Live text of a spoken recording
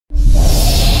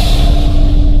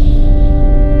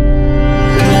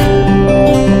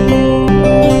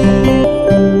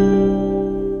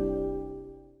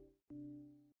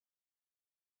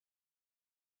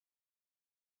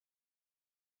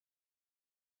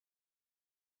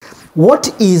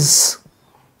What is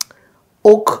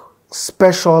Oak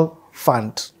Special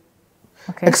Fund?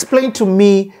 Okay. Explain to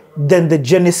me then the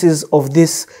genesis of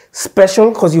this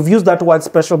special, because you've used that word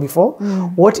special before.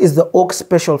 What is the Oak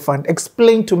Special Fund?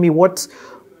 Explain to me why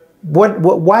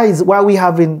are we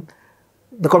having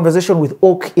the conversation with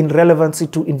Oak in relevancy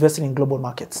to investing in global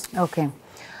markets? Okay.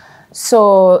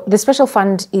 So the special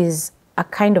fund is a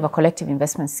kind of a collective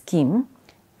investment scheme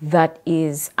that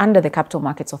is under the Capital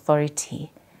Markets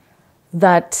Authority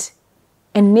that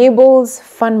enables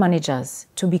fund managers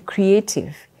to be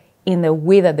creative in the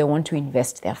way that they want to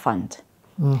invest their fund.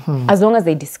 As long as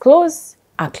they disclose,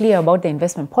 are clear about the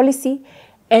investment policy,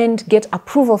 and get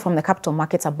approval from the capital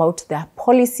markets about their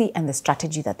policy and the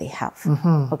strategy that they have.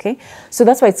 Okay? So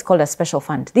that's why it's called a special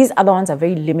fund. These other ones are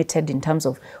very limited in terms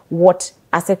of what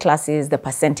asset classes, the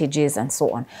percentages, and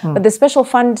so on. But the special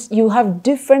fund, you have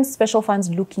different special funds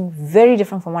looking very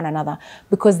different from one another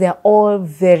because they're all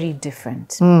very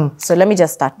different. So let me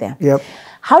just start there. Yep.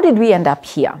 How did we end up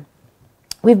here?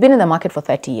 We've been in the market for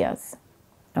 30 years.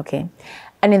 Okay?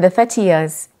 And in the 30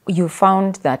 years, you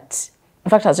found that,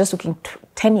 in fact, I was just looking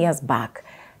 10 years back.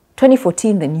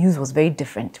 2014, the news was very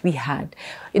different.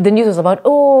 The news was about,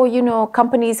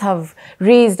 companies have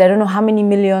raised, I don't know how many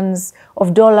millions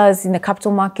of dollars in the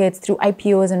capital markets through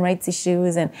IPOs and rights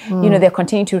issues. And, they're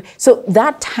continuing to. So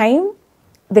that time,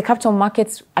 the capital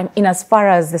markets, in as far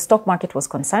as the stock market was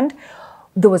concerned,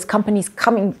 there was companies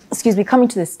coming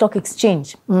to the stock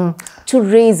exchange to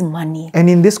raise money. And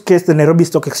in this case, the Nairobi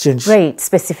Stock Exchange. Right,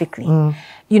 specifically.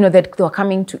 That they were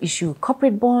coming to issue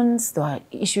corporate bonds, they were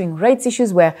issuing rights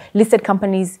issues where listed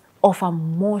companies offer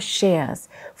more shares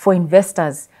for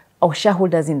investors or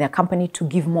shareholders in their company to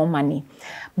give more money.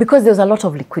 Because there was a lot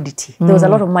of liquidity. There was a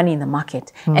lot of money in the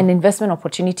market. And investment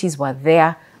opportunities were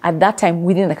there at that time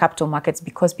within the capital markets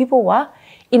because people were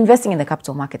investing in the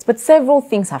capital markets. But several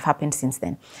things have happened since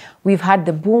then. We've had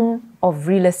the boom of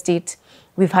real estate.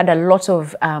 We've had a lot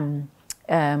of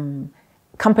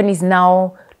companies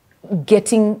now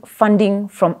getting funding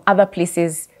from other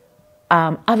places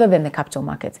other than the capital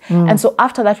markets. And so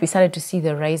after that, we started to see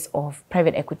the rise of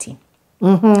private equity.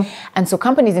 And so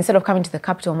companies, instead of coming to the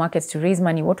capital markets to raise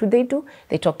money, what would they do?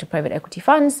 They talk to private equity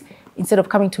funds. Instead of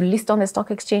coming to list on the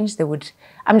stock exchange, they would,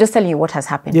 I'm just telling you what has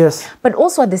happened. Yes. But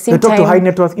also at the same time... They talk to high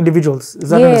net worth individuals. Is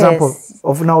that an example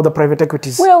of now the private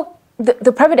equities? Well,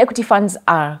 the private equity funds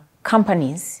are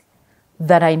companies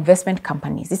that are investment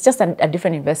companies. It's just a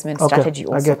different investment strategy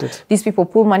also. I get it. These people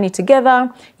pull money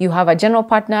together. You have a general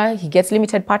partner. He gets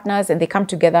limited partners, and they come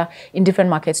together in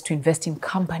different markets to invest in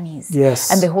companies.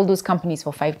 Yes. And they hold those companies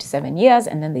for 5 to 7 years,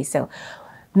 and then they sell.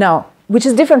 Now, which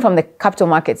is different from the capital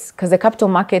markets, because the capital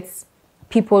markets,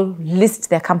 people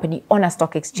list their company on a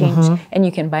stock exchange, and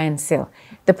you can buy and sell.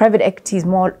 The private equity is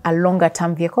more a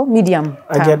longer-term vehicle,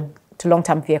 medium-term to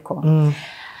long-term vehicle.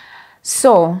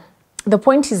 So the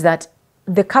point is that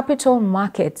the capital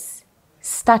markets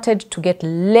started to get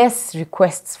less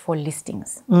requests for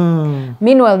listings.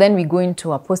 Meanwhile, then we go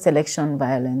into a post-election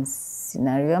violence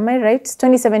scenario. Am I right?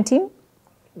 2017?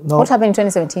 No. What happened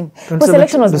in 2017?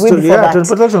 Post-election was way before that. It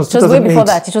was way before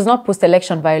that. It was not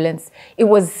post-election violence. It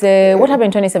was, what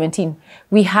happened in 2017?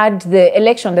 We had the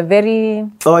election, the very...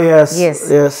 Oh, yes.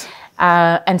 Yes.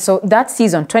 And so that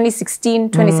season,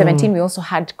 2016, 2017, we also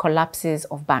had collapses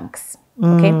of banks.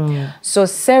 Okay, so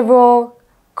several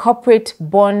corporate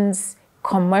bonds,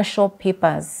 commercial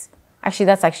papers. Actually,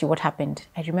 that's actually what happened.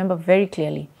 I remember very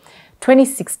clearly.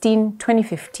 2016,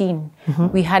 2015,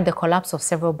 we had the collapse of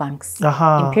several banks.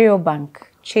 Imperial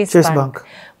Bank, Chase Bank.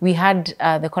 We had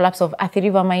the collapse of Athi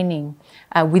River Mining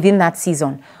within that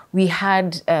season. We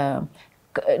had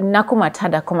Nakumatt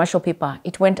had a commercial paper.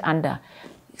 It went under.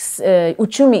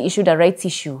 Uchumi issued a rights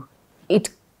issue.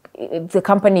 The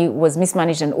company was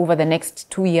mismanaged, and over the next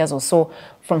 2 years or so,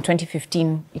 from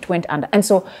 2015, it went under. And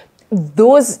so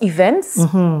those events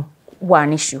were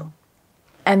an issue.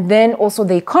 And then also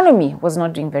the economy was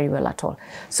not doing very well at all.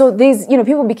 So there's,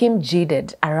 people became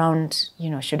jaded around,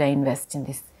 should I invest in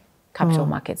these capital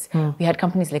markets? We had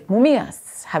companies like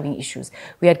Mumias having issues.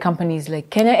 We had companies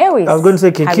like Kenya Airways. I was going to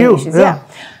say KQ. Having issues. Yeah.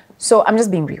 So I'm just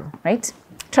being real, right?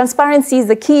 Transparency is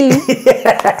the key. So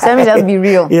let me just be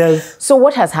real. Yes. So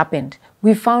what has happened?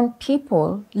 We found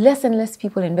less and less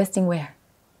people investing where?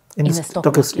 In the stock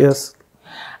market. Yes.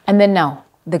 And then now,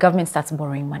 the government starts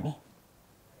borrowing money.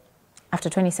 After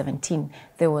 2017,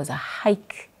 there was a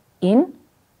hike in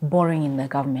borrowing in the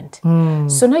government.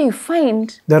 So now you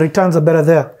find... The returns are better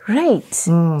there. Right.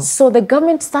 So the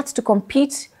government starts to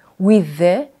compete with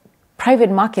the private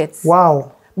markets.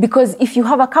 Wow. Because if you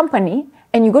have a company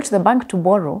and you go to the bank to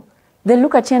borrow, they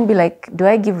look at you and be like, do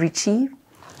I give Richie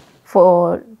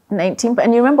for 19,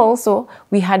 and you remember also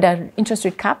we had an interest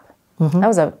rate cap. That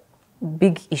was a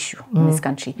big issue in this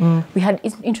country. We had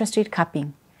interest rate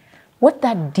capping. What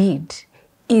that did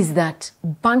is that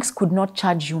banks could not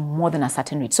charge you more than a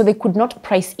certain rate. So they could not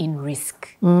price in risk.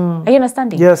 Are you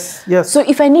understanding? Yes, yes. So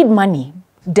if I need money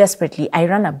desperately, I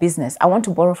run a business, I want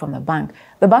to borrow from the bank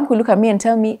will look at me and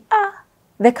tell me,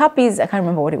 the cap is, I can't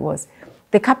remember what it was.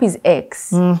 The cap is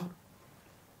X.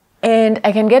 And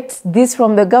I can get this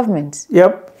from the government.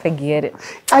 Yep. Forget it.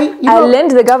 I lend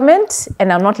the government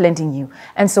and I'm not lending you.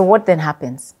 And so what then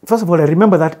happens? First of all, I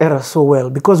remember that era so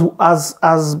well because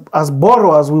as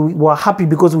borrowers, we were happy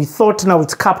because we thought now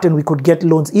it's capped and we could get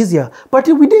loans easier. But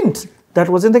we didn't. That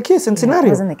wasn't the case in scenario. It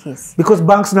wasn't the case. Because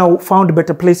banks now found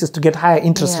better places to get higher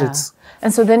interest rates.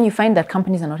 And so then you find that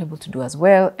companies are not able to do as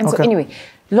well. And so anyway,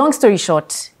 long story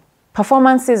short,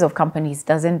 performances of companies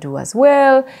doesn't do as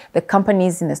well. The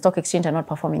companies in the stock exchange are not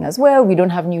performing as well. We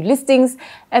don't have new listings.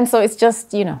 And so it's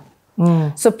just,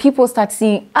 So people start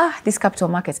seeing, these capital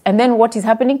markets. And then what is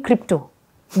happening? Crypto,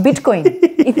 Bitcoin,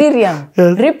 Ethereum,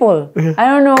 Ripple, I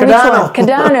don't know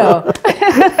Cardano.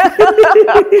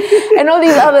 And all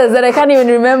these others that I can't even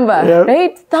remember,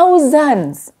 right?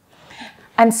 Thousands.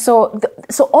 And so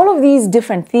all of these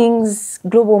different things,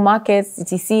 global markets,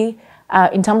 etc.,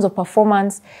 in terms of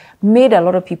performance, made a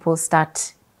lot of people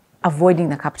start avoiding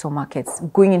the capital markets,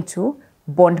 going into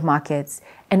bond markets,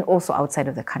 and also outside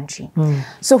of the country.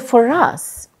 So for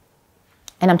us,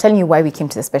 and I'm telling you why we came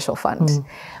to the special fund,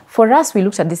 for us, we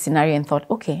looked at this scenario and thought,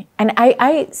 okay, and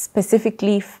I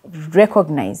specifically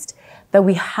recognized that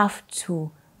we have to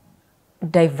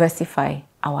diversify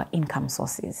our income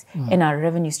sources and our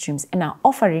revenue streams and our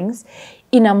offerings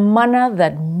in a manner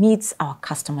that meets our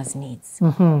customers' needs.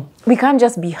 We can't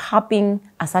just be harping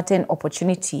a certain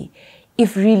opportunity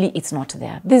if really it's not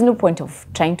there. There's no point of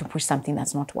trying to push something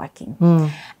that's not working.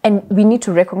 And we need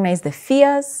to recognize the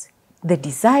fears, the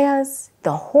desires,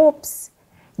 the hopes,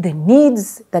 the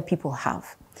needs that people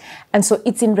have. And so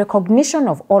it's in recognition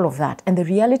of all of that and the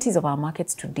realities of our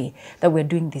markets today that we're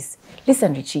doing this.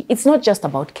 Listen, Richie, it's not just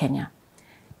about Kenya.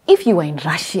 If you were in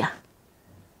Russia,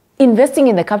 investing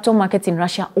in the capital markets in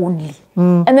Russia only,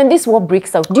 and then this war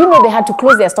breaks out, do you know they had to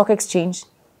close their stock exchange?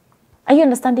 Are you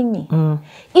understanding me?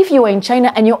 If you were in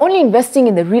China and you're only investing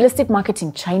in the real estate market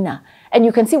in China, and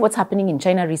you can see what's happening in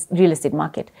China real estate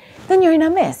market, then you're in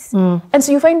a mess. And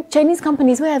so you find Chinese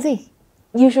companies, where are they?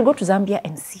 You should go to Zambia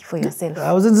and see for yourself.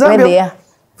 I was in Zambia where they are.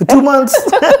 for 2 months.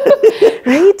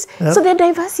 Right? Yep. So they're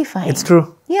diversifying. It's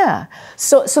true. Yeah.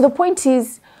 So the point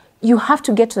is, you have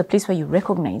to get to the place where you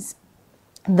recognize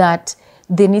that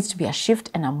there needs to be a shift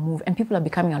and a move, and people are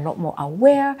becoming a lot more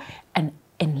aware and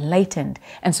enlightened.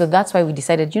 And so that's why we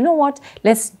decided, you know what,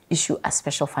 let's issue a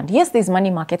special fund. Yes, there's money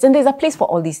markets and there's a place for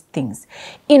all these things.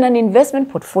 In an investment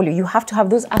portfolio, you have to have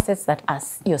those assets that are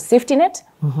your safety net,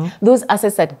 those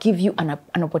assets that give you an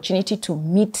opportunity to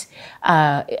meet,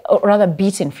 or rather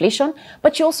beat inflation,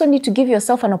 but you also need to give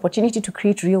yourself an opportunity to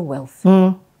create real wealth.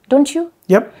 Don't you?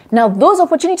 Yep. Now, those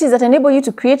opportunities that enable you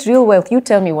to create real wealth, you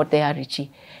tell me what they are, Richie.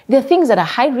 They're things that are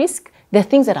high risk. They're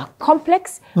things that are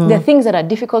complex. They're things that are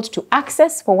difficult to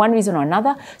access for one reason or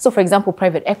another. So, for example,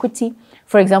 private equity.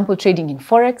 For example, trading in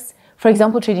Forex. For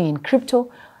example, trading in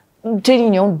crypto. Trading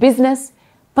in your own business.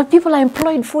 But people are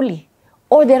employed fully.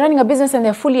 Or they're running a business and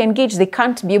they're fully engaged. They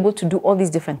can't be able to do all these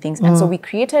different things. And so we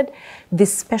created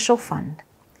this special fund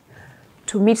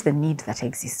to meet the need that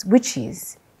exists, which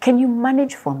is, can you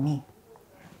manage for me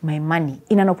my money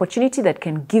in an opportunity that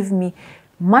can give me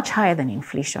much higher than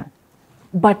inflation,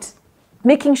 but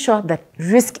making sure that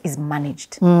risk is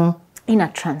managed in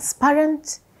a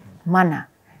transparent manner,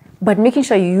 but making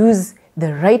sure you use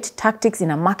the right tactics in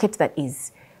a market that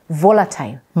is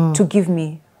volatile to give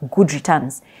me good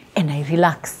returns, and I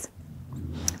relax.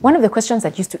 One of the questions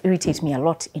that used to irritate me a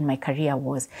lot in my career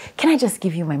was, can I just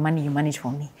give you my money, you manage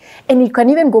for me? And you can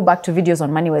even go back to videos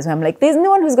on MoneyWise where I'm like, there's no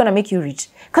one who's going to make you rich.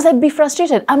 Because I'd be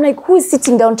frustrated. I'm like, who is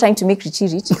sitting down trying to make Richie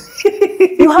rich?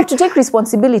 You have to take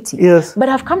responsibility. Yes. But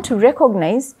I've come to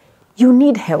recognize you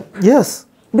need help. Yes.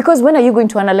 Because when are you going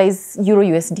to analyze Euro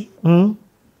USD?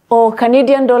 Or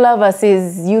Canadian dollar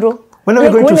versus Euro? When are we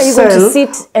going to sell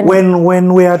sit and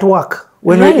when we're at work?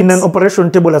 When we're in an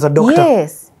operation table as a doctor?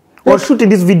 Yes. Or shooting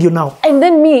this video now. And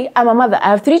then me, I'm a mother. I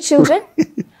have 3 children.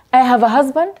 I have a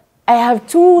husband. I have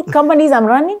 2 companies I'm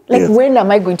running. Like, when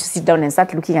am I going to sit down and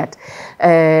start looking at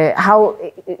how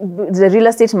the real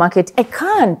estate market? I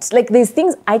can't. Like, there's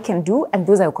things I can do, and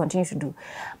those I will continue to do.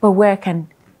 But where I can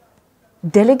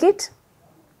delegate,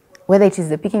 whether it is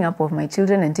the picking up of my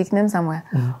children and taking them somewhere,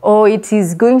 or it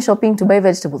is going shopping to buy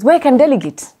vegetables, where I can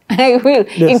delegate, I will,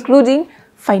 including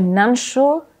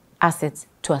financial assets,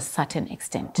 to a certain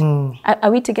extent.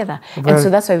 Are we together? And so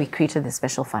that's why we created the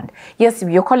special fund. Yes,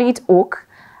 you're calling it Oak.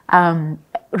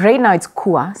 Right now it's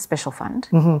KUA Special Fund,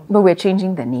 but we're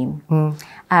changing the name.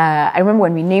 I remember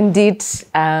when we named it,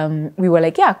 we were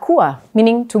like, yeah, KUA,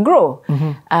 meaning to grow.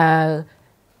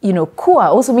 You know, KUA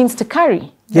also means to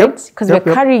carry, right? Because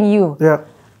we're carrying you. Yeah.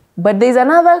 But there's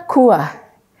another KUA.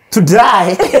 To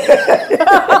die.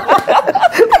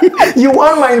 You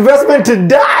want my investment to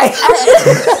die.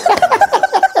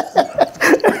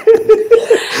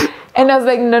 And I was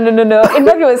like, no. In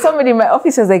fact, there was somebody in my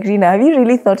office who was like, Rina, have you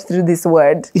really thought through this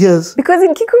word? Yes. Because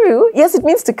in Kikuyu, yes, it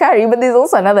means to carry, but there's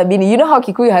also another meaning. You know how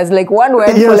Kikuyu has like one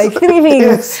word for like 3 things.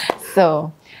 Yes.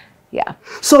 So, yeah.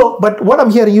 So, but what I'm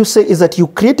hearing you say is that you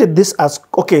created this as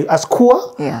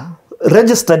KUA. Yeah.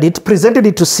 Registered it, presented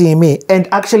it to CMA, and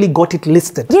actually got it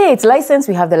listed. Yeah, it's licensed.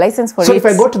 We have the license for it. So if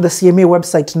I go to the CMA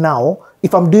website now,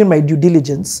 if I'm doing my due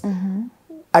diligence,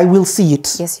 I will see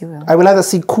it. Yes, you will. I will either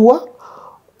see KUA,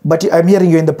 but I'm hearing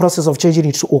you're in the process of changing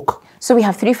it to Oak. So we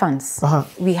have 3 funds.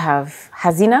 We have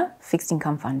Hazina Fixed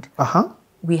Income Fund.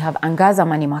 We have Angaza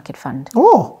Money Market Fund.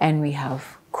 Oh. And we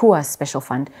have KUA Special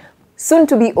Fund. Soon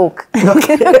to be Oak.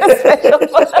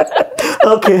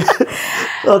 Okay.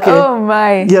 Okay. Oh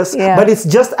my. Yes, but it's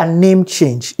just a name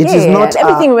change. It is not.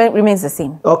 Everything remains the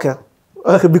same. Okay.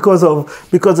 Okay. Because of.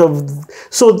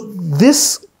 So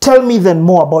this. Tell me then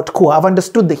more about KUA. I've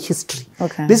understood the history.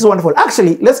 Okay. This is wonderful.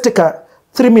 Actually, let's take a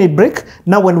 3-minute break.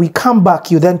 Now, when we come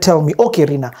back, you then tell me, okay,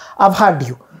 Rina, I've heard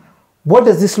you. What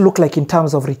does this look like in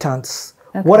terms of returns?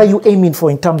 Okay. What are you aiming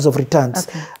for in terms of returns?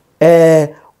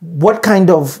 Okay. What kind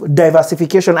of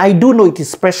diversification? I do know it is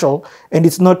special, and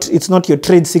it's not your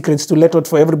trade secrets to let out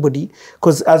for everybody,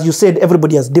 because as you said,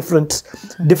 everybody has different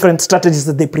strategies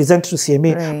that they present to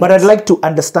CMA. Right. But I'd like to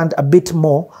understand a bit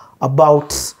more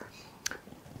about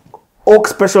Oak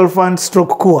Special Fund /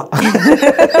 KUA.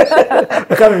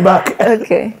 We're coming back.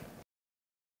 Okay.